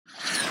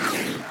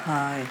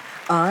Hi,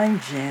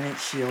 I'm Janet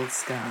Shields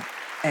Scott,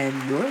 and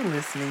you're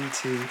listening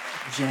to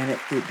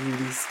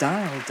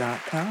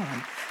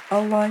JanetFitBeautyStyle.com,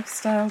 a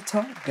lifestyle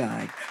talk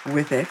guide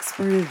with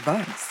expert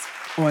advice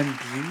on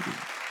beauty,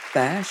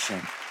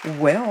 fashion,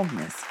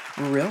 wellness,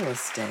 real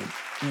estate,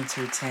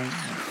 entertainment,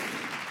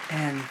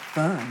 and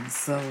fun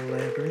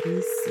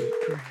celebrity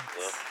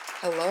secrets.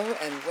 Hello,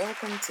 and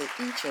welcome to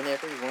each and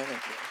every one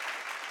of you.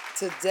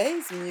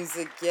 Today's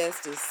music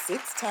guest is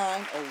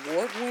six-time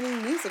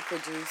award-winning music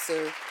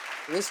producer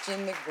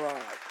Christian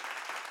McBride.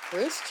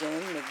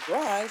 Christian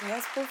McBride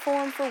has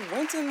performed for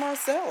Wynton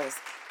Marsalis,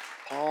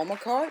 Paul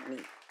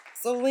McCartney,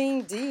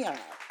 Celine Dion,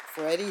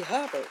 Freddie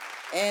Hubbard,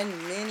 and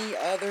many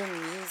other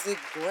music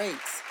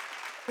greats.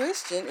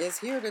 Christian is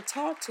here to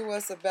talk to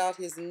us about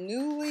his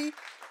newly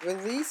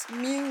released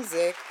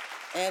music,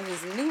 and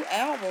his new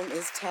album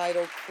is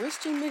titled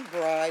Christian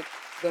McBride,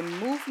 The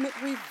Movement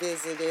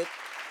Revisited,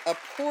 a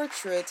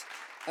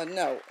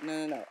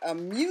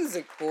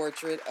music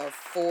portrait of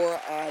four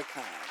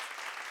icons.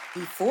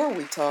 Before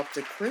we talk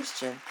to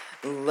Christian,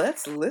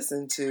 let's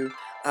listen to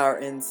our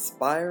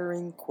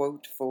inspiring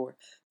quote for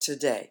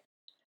today.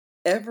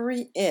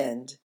 Every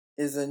end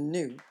is a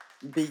new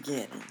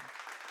beginning.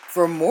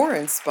 For more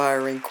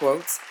inspiring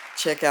quotes,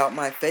 check out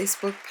my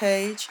Facebook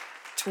page,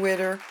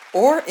 Twitter,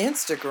 or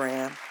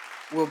Instagram.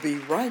 We'll be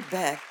right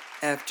back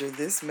after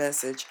this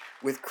message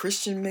with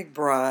Christian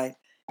McBride.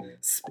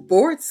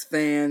 Sports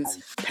fans,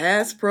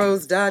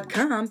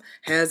 PassPros.com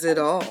has it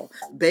all.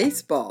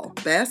 Baseball,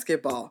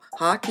 basketball,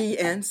 hockey,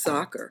 and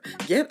soccer.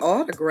 Get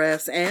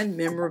autographs and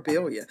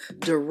memorabilia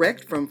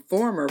direct from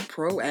former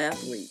pro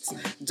athletes.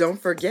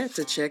 Don't forget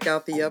to check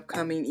out the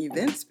upcoming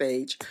events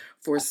page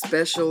for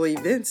special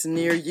events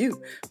near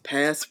you.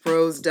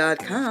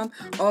 PassPros.com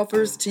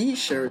offers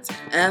t-shirts,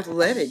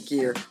 athletic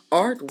gear,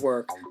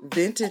 artwork,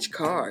 vintage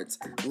cards.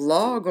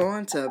 Log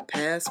on to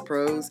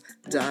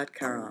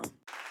PassPros.com.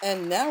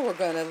 And now we're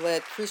going to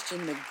let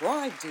Christian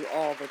McBride do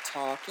all the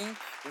talking.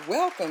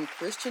 Welcome,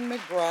 Christian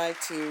McBride,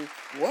 to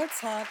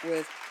What's Hot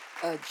with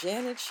a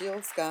Janet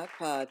Shields Scott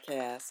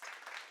podcast.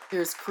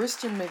 Here's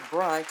Christian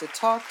McBride to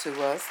talk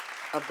to us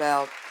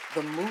about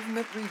The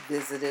Movement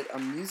Revisited, a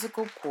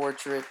musical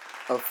portrait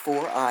of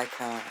four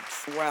icons.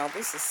 Wow,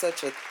 this is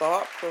such a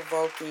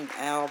thought-provoking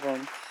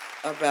album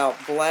about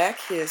Black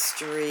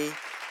history,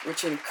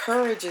 which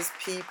encourages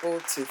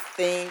people to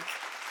think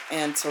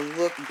and to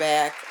look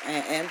back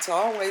and to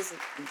always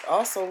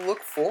also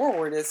look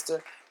forward as to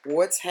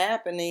what's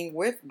happening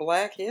with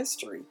Black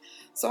history.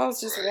 So I was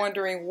just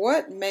wondering,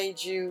 what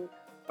made you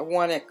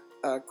want to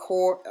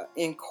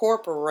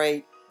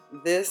incorporate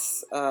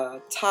this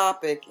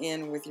topic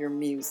in with your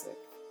music?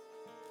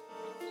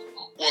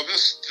 Well,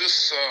 this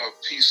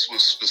piece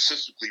was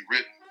specifically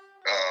written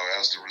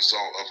as the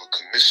result of a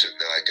commission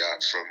that I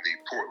got from the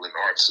Portland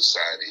Art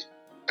Society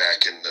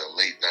back in the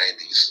late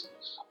 90s.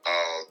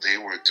 They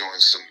were doing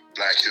some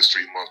Black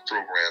History Month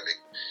programming,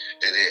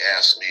 and they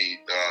asked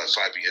me if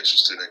I'd be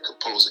interested in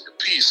composing a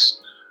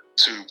piece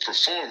to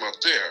perform up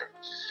there.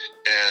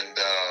 And,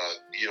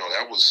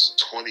 that was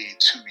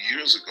 22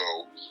 years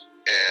ago.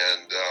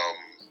 And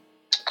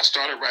I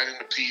started writing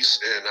the piece,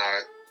 and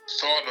I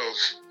thought of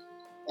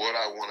what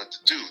I wanted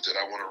to do. Did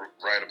I want to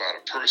write about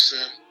a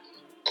person,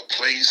 a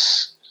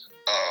place,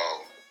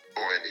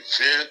 or an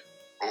event?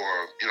 Or,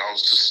 I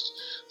was just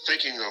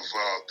thinking of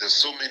there's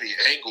so many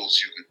angles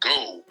you could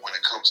go when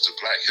it comes to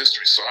Black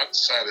history. So I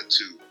decided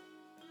to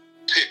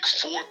pick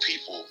four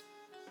people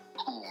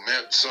who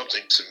meant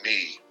something to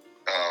me,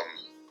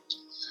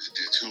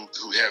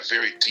 who had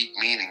very deep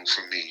meaning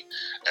for me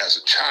as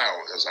a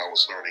child as I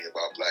was learning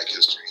about Black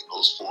history.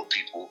 Those four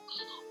people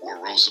were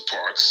Rosa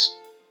Parks,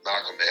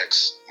 Malcolm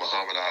X,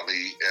 Muhammad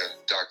Ali,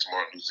 and Dr.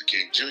 Martin Luther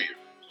King Jr.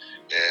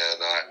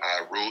 And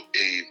I wrote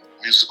a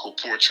musical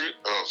portrait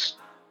of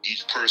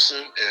each person,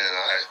 and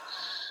I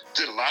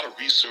did a lot of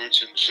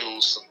research and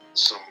chose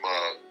some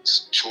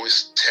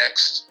choice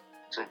text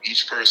from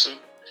each person,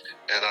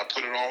 and I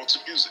put it all into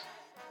music.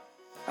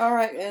 All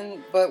right,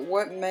 but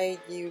what made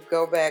you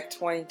go back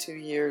 22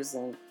 years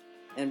and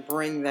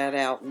bring that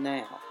out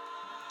now?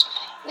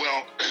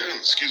 Well,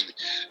 excuse me.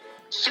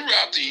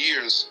 Throughout the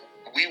years,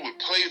 we would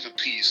play the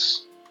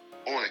piece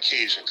on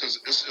occasion because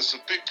it's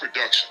a big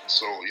production.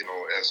 So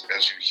as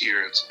you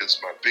hear, it's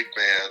my big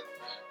band,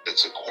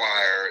 it's a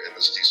choir, and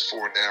it's these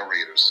four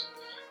narrators.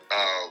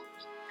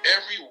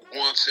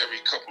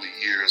 Every couple of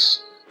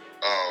years,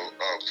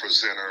 a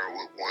presenter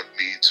would want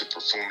me to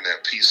perform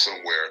that piece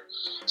somewhere.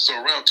 So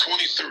around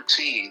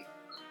 2013,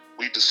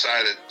 we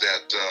decided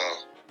that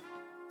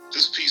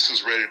this piece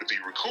was ready to be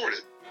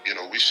recorded.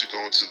 We should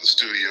go into the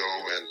studio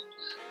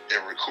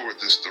and record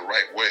this the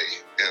right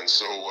way. And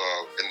so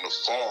in the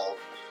fall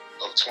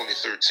of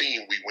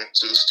 2013, we went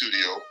to the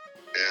studio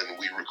and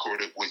we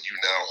recorded what you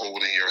now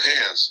hold in your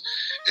hands,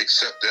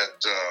 except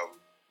that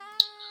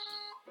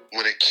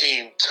when it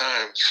came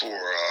time for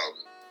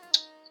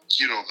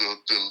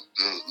the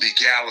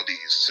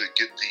legalities to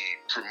get the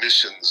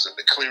permissions and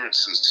the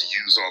clearances to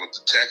use all of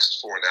the text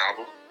for an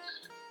album,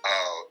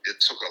 it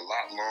took a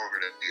lot longer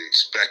than we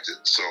expected.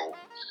 So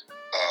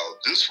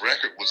this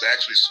record was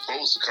actually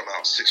supposed to come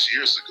out 6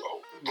 years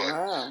ago, but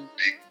wow.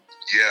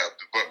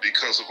 but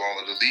because of all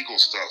of the legal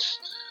stuff,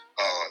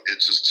 it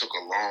just took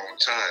a long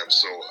time.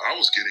 So I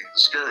was getting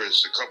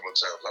discouraged a couple of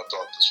times. I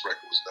thought this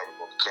record was never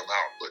going to come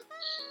out, but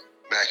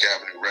Mac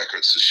Avenue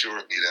Records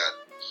assured me that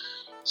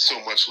so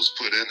much was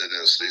put into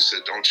this. They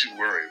said, "Don't you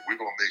worry, we're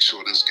going to make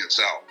sure this gets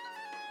out."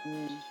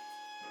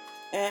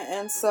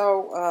 And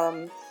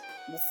so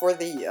for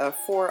the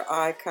four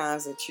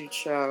icons that you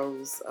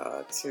chose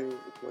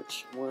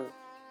which were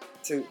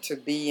to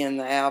be in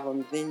the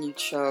album, then you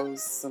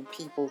chose some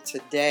people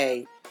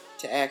today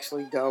to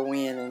actually go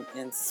in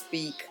and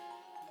speak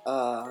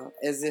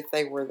as if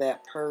they were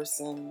that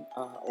person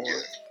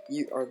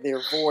or their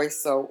voice.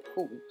 So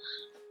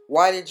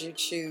why did you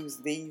choose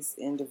these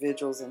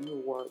individuals, and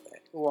who are they?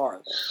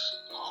 Well,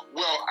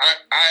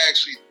 I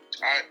actually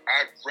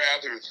I'd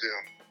rather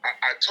them.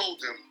 I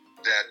told them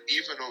that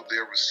even though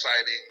they're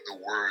reciting the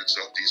words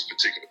of these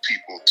particular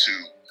people, to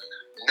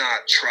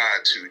not try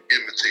to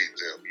imitate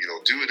them. You know,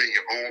 do it in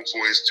your own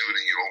voice, do it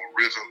in your own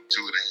rhythm,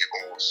 do it in your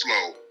own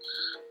flow.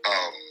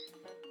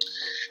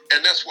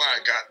 And that's why I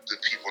got the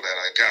people that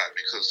I got,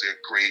 because they're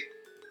great.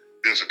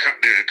 They're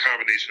a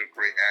combination of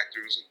great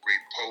actors and great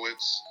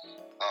poets.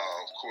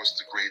 Of course,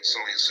 the great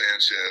Sonia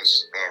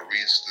Sanchez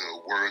reads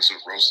the words of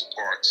Rosa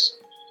Parks.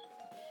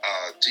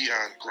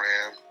 Dion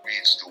Graham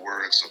reads the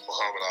words of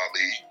Muhammad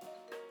Ali.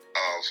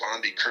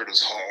 Vondi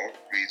Curtis Hall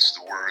reads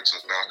the words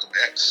of Malcolm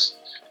X.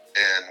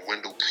 And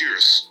Wendell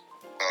Pierce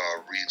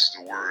reads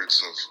the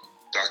words of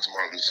Dr.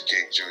 Martin Luther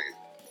King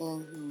Jr.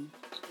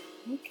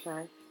 Mm-hmm.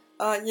 Okay.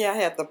 I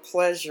had the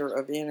pleasure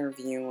of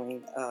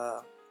interviewing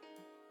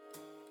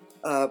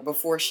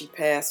before she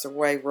passed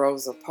away,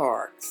 Rosa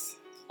Parks.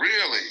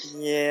 Really?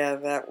 Yeah,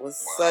 that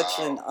was such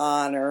an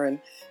honor. And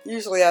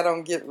usually I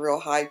don't get real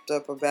hyped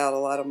up about a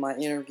lot of my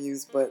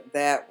interviews, but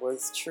that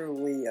was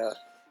truly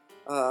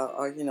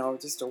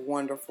just a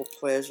wonderful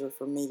pleasure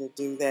for me to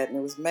do that. And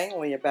it was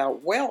mainly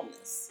about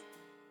wellness.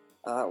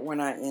 When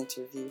I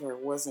interviewed her, it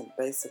wasn't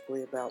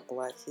basically about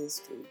Black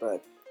history,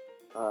 but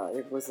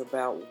it was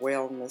about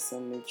wellness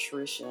and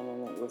nutrition,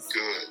 and it was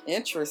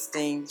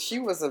interesting. She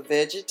was a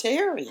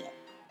vegetarian.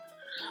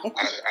 I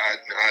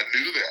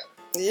knew that.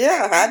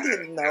 Yeah, I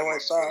didn't know. I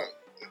thought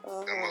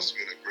that must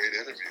have been a great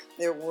interview.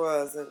 It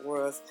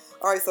was.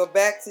 All right, so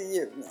back to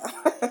you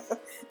now.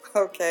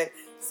 Okay,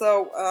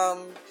 so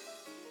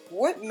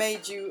what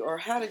made you, or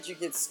how did you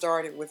get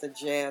started with a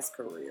jazz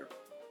career?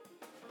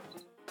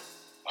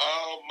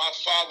 My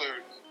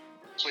father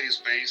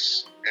plays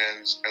bass,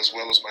 and as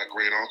well as my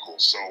great uncle.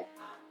 So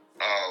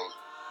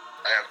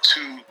I have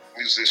two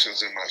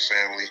musicians in my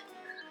family,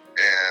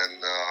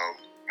 and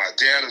my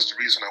dad is the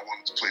reason I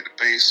wanted to play the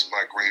bass.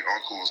 My great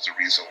uncle is the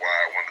reason why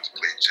I wanted to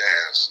play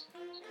jazz.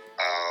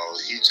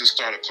 He just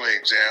started playing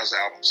jazz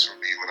albums for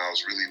me when I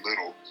was really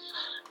little,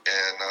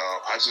 and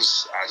I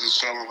just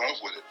fell in love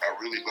with it. I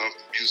really love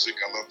the music.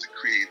 I love the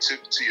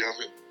creativity of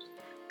it,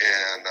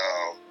 and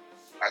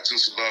I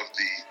just love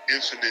the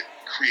infinite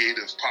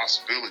creative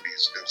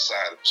possibilities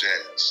inside of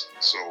jazz.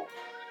 So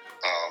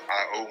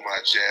I owe my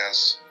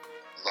jazz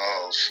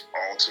love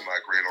all to my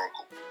great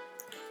uncle.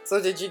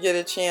 So did you get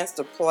a chance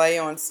to play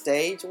on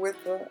stage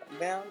with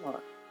them?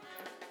 Or?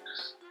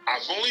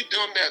 I've only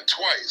done that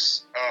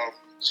twice,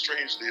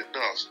 strangely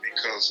enough,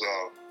 because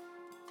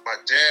my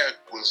dad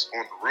was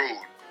on the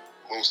road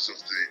most of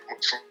the...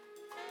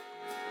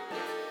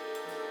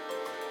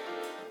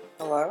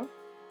 Hello?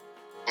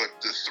 But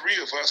the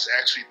three of us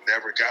actually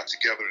never got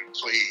together and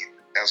played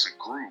as a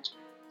group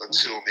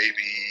until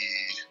maybe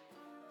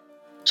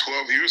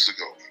 12 years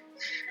ago.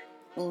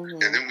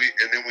 Mm-hmm. And then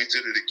we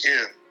did it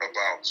again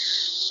about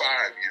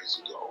 5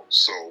 years ago.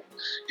 So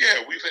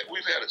yeah, we've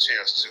had a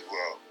chance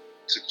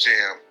to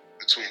jam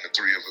between the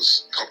three of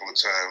us a couple of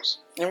times.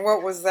 And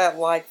what was that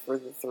like for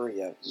the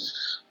three of you?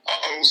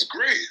 It was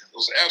great. It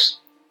was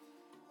absolutely.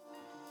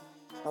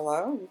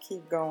 Hello? You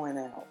keep going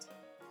out.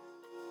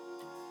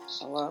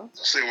 Hello?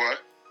 Say what?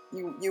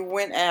 You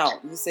went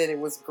out. You said it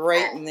was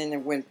great, and then it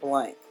went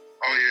blank.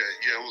 Oh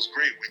yeah, it was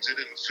great. We did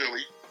it in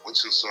Philly,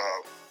 which is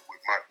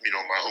with my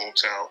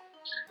hometown,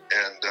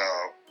 and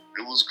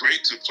it was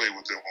great to play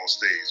with them on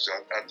stage.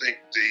 I think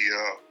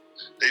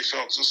they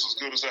felt just as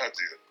good as I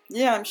did.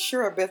 Yeah, I'm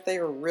sure. I bet they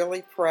were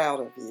really proud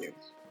of you.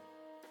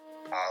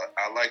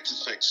 I like to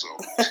think so.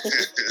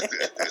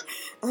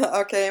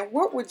 Okay, and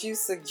what would you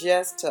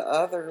suggest to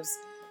others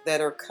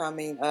that are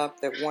coming up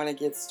that want to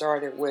get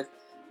started with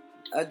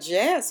a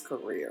jazz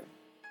career?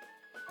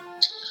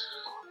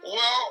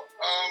 Well,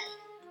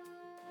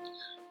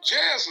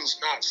 jazz is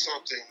not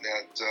something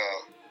that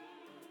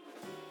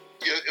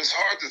it's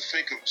hard to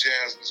think of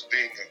jazz as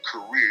being a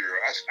career.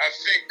 I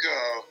think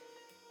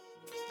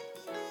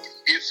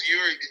if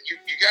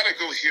you got to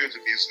go hear the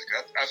music.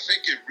 I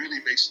think it really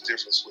makes a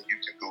difference when you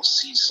can go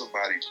see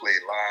somebody play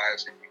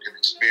live and you can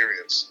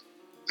experience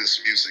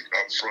this music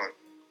up front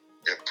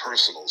and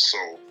personal.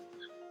 So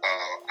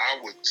I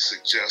would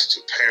suggest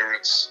to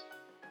parents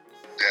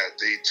that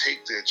they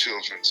take their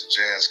children to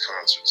jazz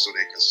concerts so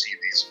they can see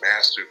these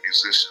master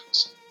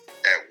musicians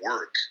at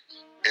work.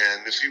 And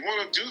And if you want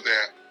to do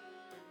that,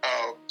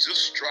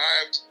 just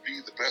strive to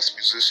be the best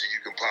musician you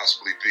can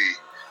possibly be.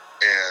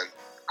 And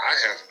I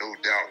have no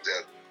doubt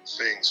that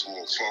things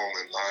will fall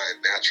in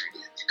line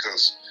naturally,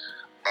 because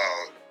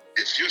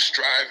if you're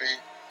striving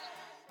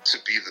to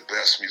be the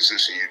best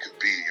musician you can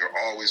be, you're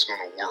always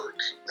going to work,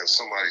 and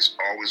somebody's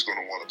always going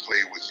to want to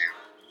play with you,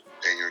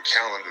 and your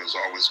calendar is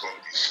always going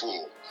to be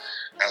full,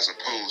 as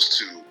opposed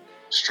to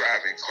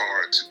striving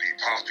hard to be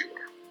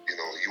popular. You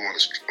know, you want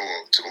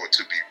or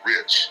to be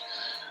rich.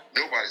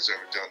 Nobody's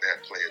ever done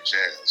that playing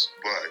jazz,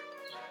 but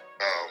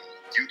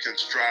you can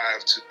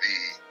strive to be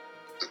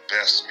the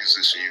best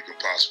musician you can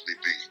possibly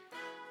be,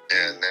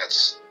 and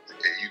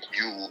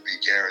you will be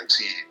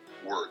guaranteed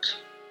work.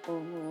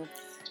 Mm-hmm.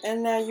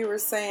 And now you were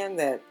saying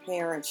that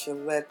parents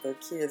should let their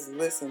kids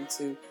listen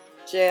to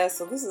jazz,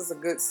 so this is a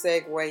good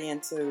segue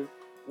into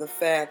the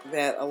fact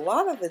that a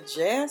lot of the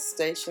jazz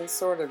stations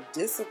sort of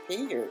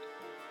disappeared.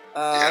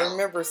 I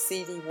remember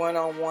CD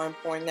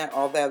 101.9,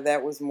 although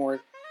that was more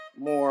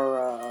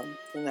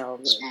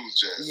smooth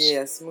jazz.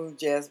 Yeah, smooth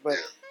jazz. But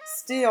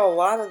still, a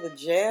lot of the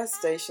jazz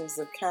stations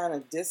have kind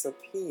of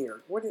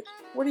disappeared. What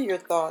are your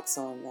thoughts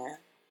on that?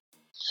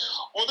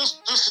 Well,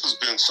 this has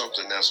been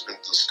something that's been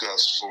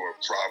discussed for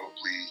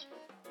probably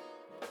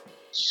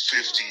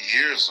 50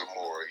 years or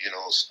more. You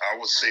know, I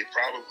would say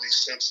probably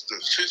since the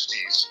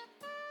 50s,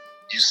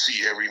 you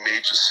see every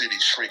major city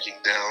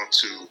shrinking down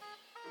to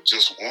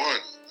just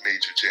one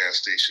major jazz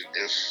station,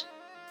 if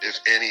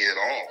any at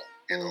all.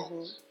 You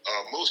know,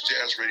 most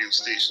jazz radio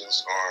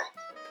stations are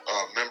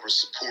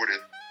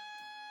member-supported,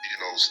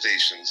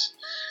 stations,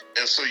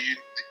 and so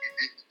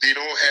they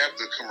don't have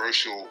the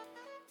commercial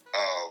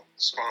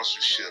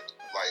sponsorship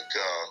like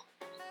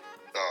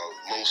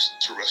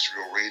most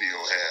terrestrial radio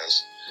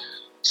has.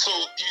 So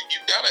you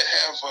gotta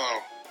have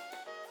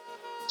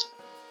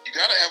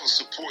a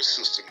support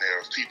system there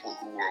of people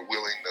who are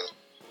willing to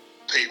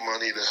pay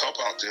money to help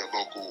out their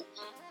local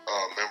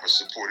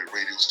member-supported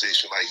radio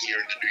station. Like here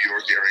in the New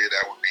York area,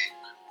 that would be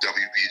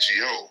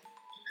WBGO.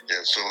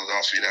 In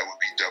Philadelphia, that would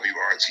be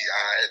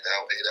WRTI. In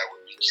LA, that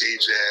would be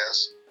KJazz.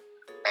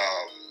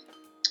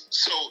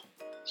 So,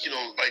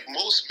 like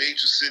most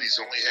major cities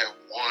only have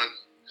one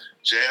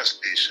jazz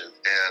station,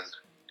 and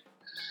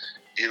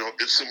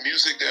it's a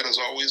music that has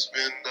always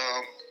been.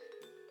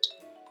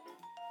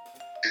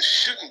 It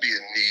shouldn't be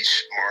a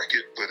niche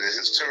market, but it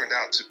has turned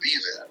out to be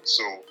that.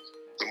 So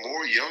the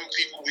more young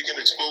people we can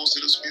expose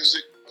to this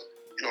music,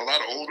 a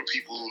lot of older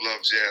people who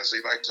love jazz, they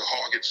like to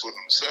hog it for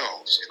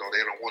themselves. They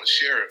don't want to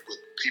share it with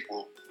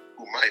people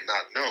who might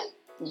not know.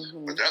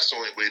 Mm-hmm. But that's the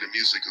only way the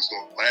music is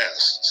going to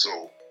last.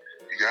 So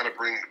you got to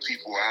bring the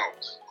people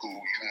out who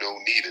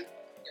need it.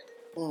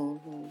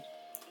 Mm-hmm.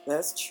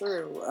 That's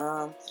true.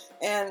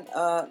 And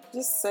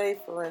just say,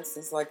 for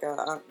instance, like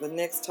the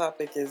next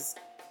topic is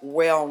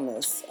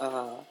wellness.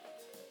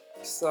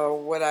 So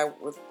what I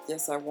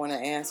want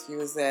to ask you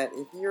is that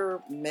if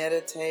you're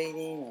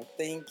meditating or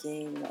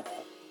thinking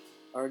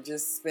or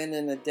just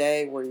spending a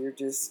day where you're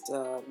just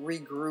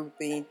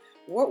regrouping,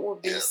 what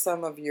would be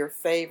some of your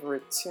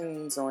favorite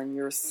tunes on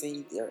your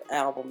CD or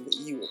album that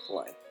you would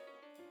play?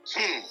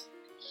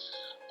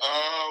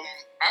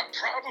 I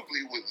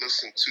probably would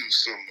listen to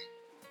some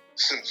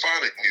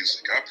symphonic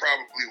music. I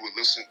probably would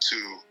listen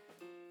to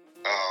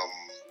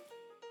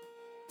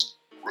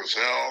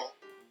Ravel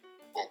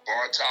or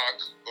Bartok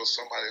or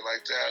somebody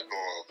like that,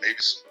 or maybe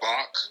some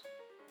Bach.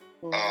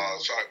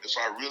 Mm-hmm. If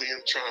I really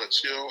am trying to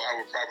chill, I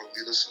would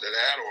probably listen to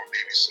that, or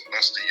maybe some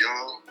Lester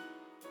Young.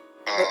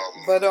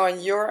 But on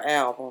your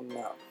album,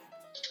 no.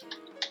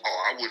 Oh,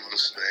 I wouldn't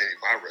listen to any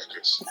of my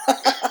records.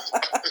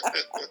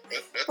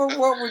 Well,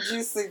 what would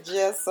you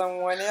suggest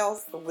someone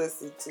else to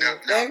listen to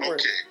if they were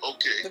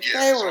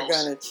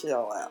going to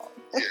chill out?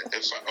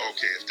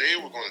 If they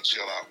were going to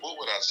chill out, what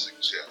would I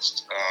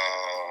suggest?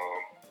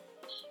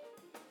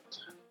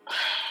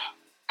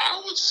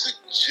 I would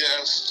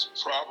suggest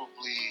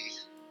probably,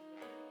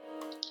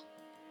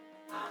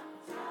 I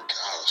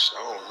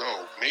don't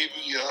know,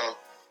 maybe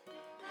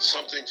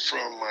something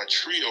from my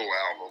trio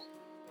album,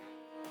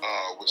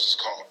 which is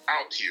called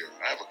Out Here.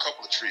 I have a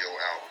couple of trio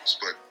albums,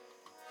 but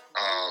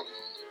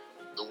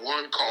the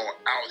one called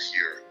Out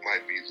Here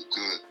might be the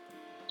good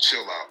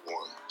chill out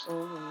one.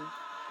 Mm-hmm.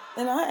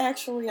 And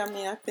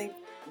I think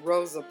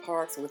Rosa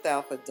Parks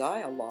Without the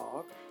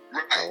Dialogue.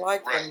 Right, I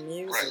like the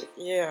music. Right.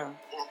 Yeah.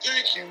 Well,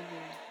 thank you.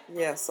 Mm-hmm.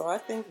 Yeah, so I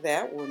think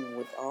that one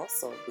would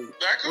also be,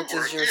 which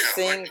is your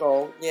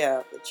single,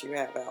 that you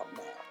have out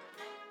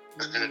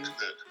now.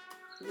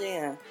 Mm-hmm.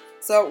 Yeah.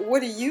 So,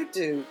 what do you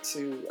do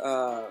to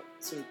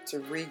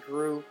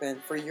regroup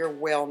and for your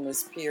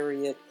wellness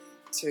period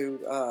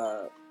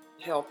to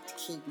help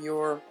keep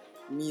your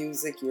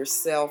music,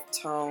 yourself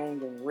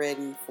toned and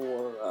ready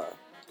for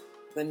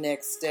the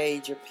next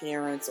stage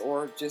appearance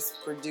or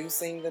just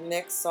producing the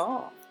next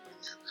song?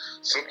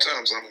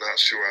 Sometimes I'm not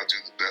sure I do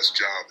the best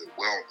job at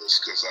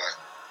wellness because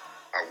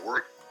I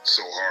work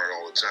so hard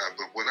all the time.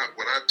 But when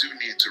I do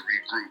need to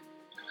regroup,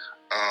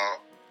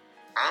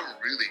 I'm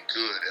really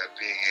good at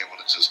being able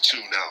to just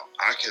tune out.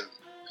 I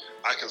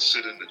can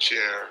sit in the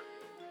chair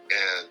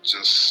and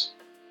just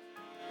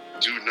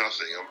do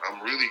nothing.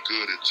 I'm really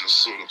good at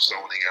just sort of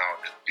zoning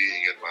out and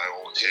being in my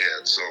own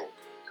head. So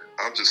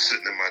I'm just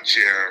sitting in my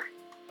chair,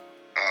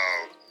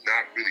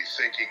 not really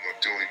thinking or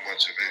doing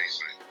much of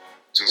anything.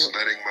 Just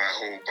letting my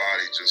whole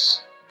body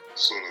just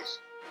sort of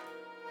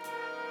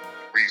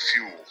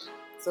refuel.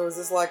 So is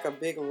this like a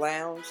big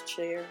lounge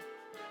chair?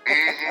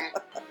 Mm-hmm.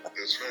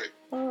 That's right.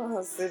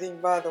 Oh, sitting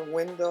by the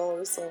window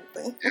or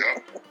something.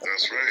 Yep,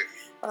 that's right.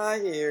 I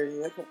hear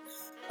you.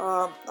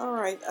 All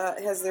right.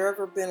 Has there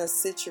ever been a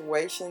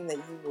situation that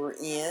you were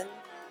in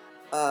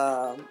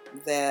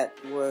that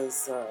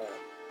was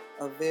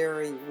a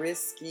very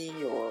risky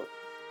or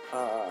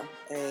a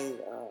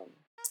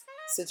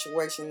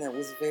situation that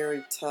was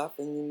very tough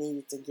and you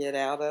needed to get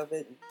out of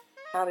it?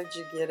 How did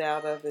you get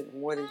out of it,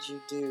 and what did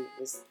you do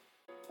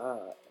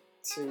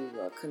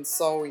to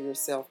console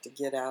yourself to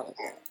get out of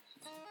that?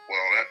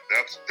 Well,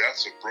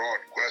 that's a broad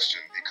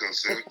question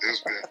because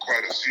there's been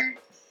quite a few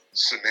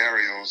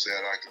scenarios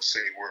that I could say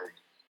were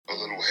a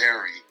little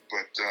hairy,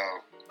 but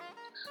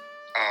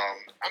I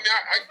mean,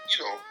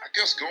 I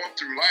guess going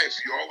through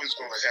life, you're always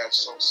going to have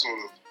some sort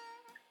of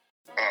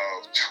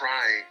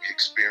trying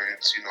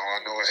experience. I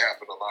know it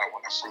happened a lot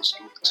when I first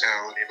moved to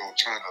town.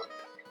 Trying to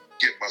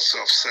get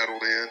myself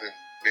settled in and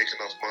make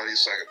enough money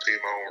so I could pay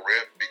my own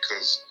rent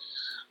because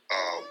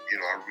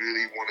I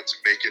really wanted to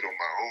make it on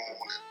my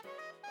own.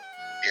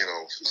 And,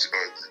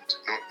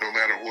 no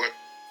matter what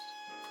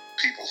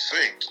people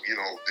think,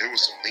 there were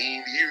some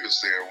lean years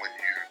there when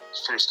you're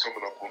first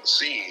coming up on the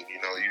scene. You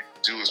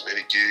do as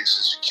many gigs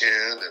as you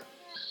can, and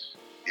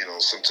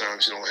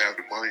sometimes you don't have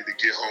the money to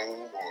get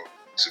home or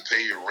to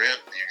pay your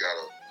rent. You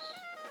gotta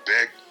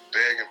beg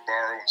and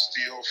borrow and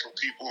steal from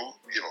people.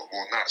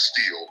 Well, not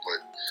steal, but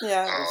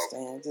yeah, I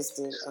understand. Just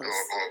or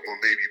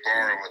maybe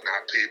borrow and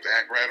not pay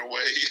back right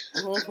away.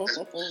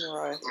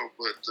 Right.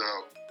 But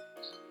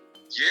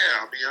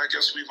yeah, I mean, I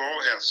guess we've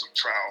all had some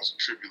trials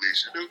and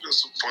tribulations. There's been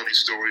some funny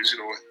stories.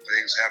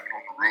 Things happen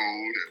on the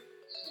road, and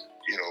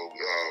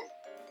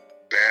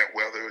bad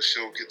weather, a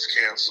show gets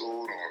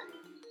canceled, or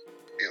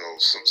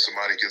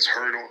somebody gets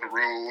hurt on the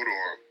road,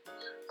 or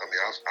I mean,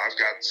 I've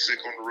gotten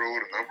sick on the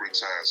road a number of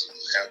times and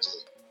had to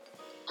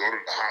go to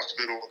the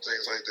hospital and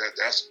things like that.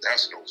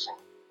 That's no fun.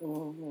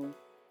 Mm-hmm.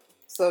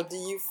 So, do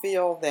you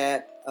feel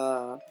that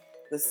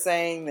the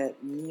saying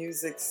that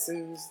music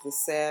soothes the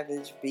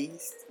savage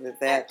beast,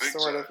 that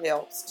sort of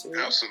helps too?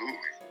 Absolutely.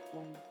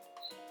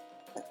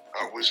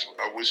 I wish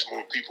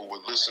more people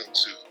would listen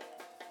to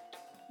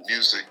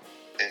music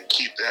and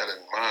keep that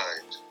in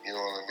mind. You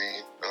know what I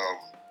mean?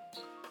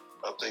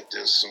 I think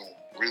there's some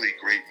really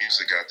great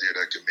music out there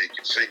that can make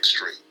you think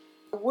straight.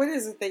 What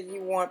is it that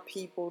you want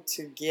people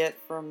to get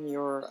from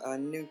your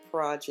new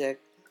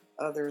project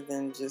other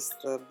than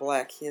just the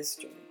Black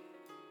history?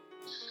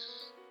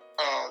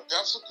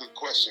 That's a good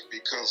question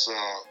because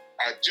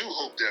I do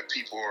hope that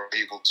people are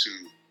able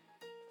to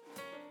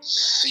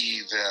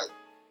see that.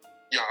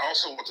 I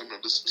also want them to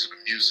listen to the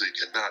music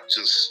and not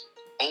just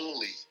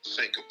only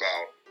think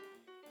about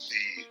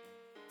the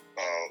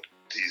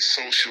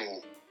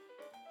social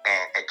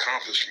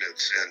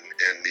accomplishments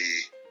and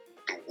the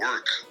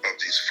work of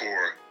these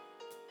four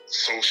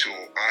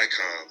social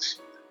icons.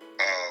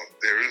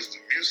 There is the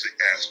music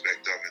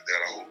aspect of it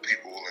that I hope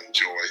people will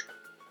enjoy,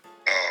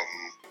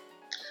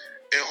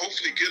 and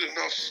hopefully get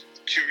enough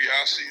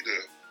curiosity to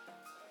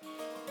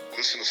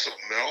listen to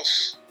something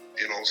else.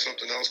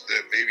 Something else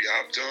that maybe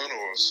I've done,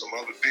 or some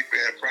other big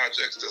band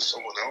projects that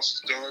someone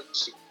else has done.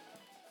 Some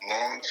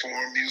long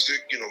form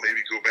music.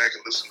 Maybe go back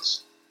and listen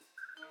to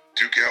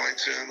Duke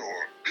Ellington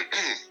or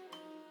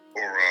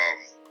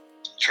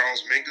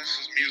Charles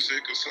Mingus's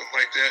music or something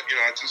like that.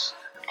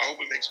 I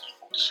hope it makes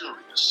people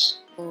curious.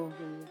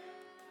 Mm-hmm.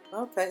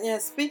 Okay, yeah,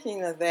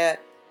 speaking of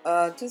that,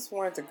 just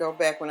wanted to go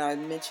back when I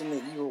mentioned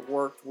that you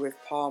worked with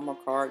Paul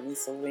McCartney,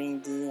 Celine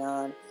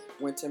Dion,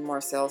 Wynton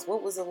Marsalis.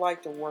 What was it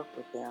like to work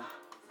with them?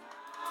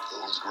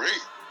 It was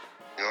great.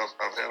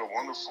 I've had a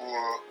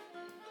wonderful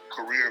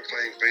career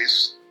playing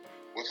bass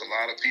with a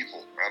lot of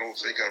people. I don't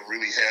think I've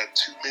really had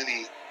too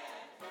many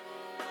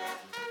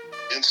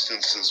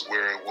instances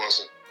where it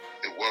wasn't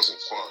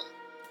fun.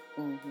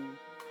 Mm-hmm.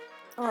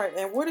 All right,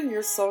 and what are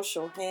your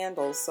social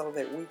handles so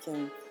that we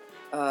can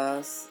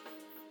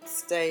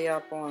stay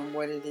up on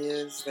what it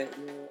is that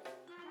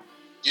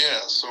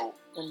you're so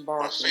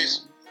embarking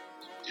on?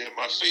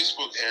 My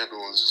Facebook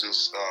handle is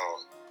just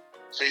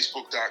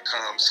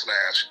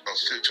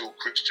facebook.com/official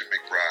Christian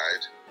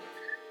McBride,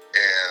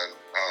 and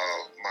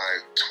my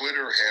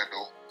Twitter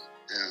handle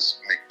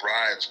is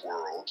McBride's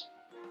World,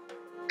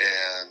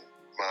 and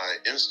my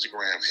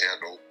Instagram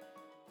handle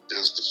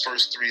is the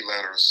first three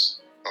letters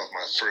of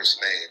my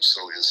first name,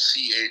 so it's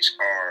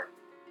CHR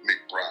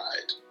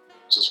McBride.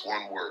 Just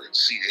one word,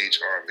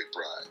 CHR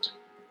McBride.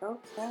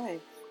 Okay.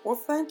 Well,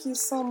 thank you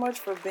so much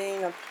for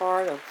being a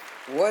part of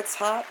What's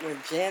Hot with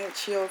Janet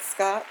Shields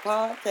Scott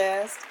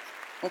podcast.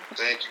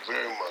 Thank you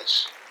very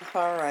much.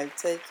 All right.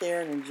 Take care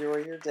and enjoy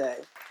your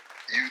day.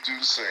 You do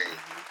the same.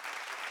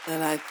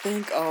 And I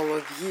thank all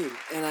of you,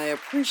 and I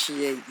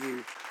appreciate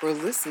you for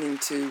listening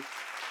to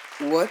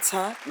What's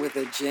Hot with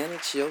a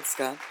Janet Shield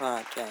Scott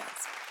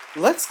podcast.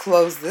 Let's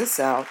close this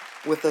out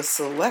with a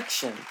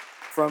selection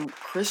from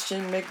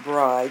Christian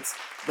McBride's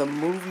The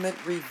Movement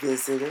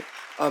Revisited,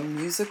 a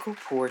musical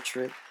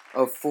portrait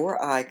of four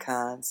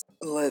icons.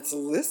 Let's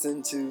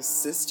listen to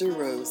Sister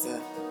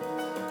Rosa.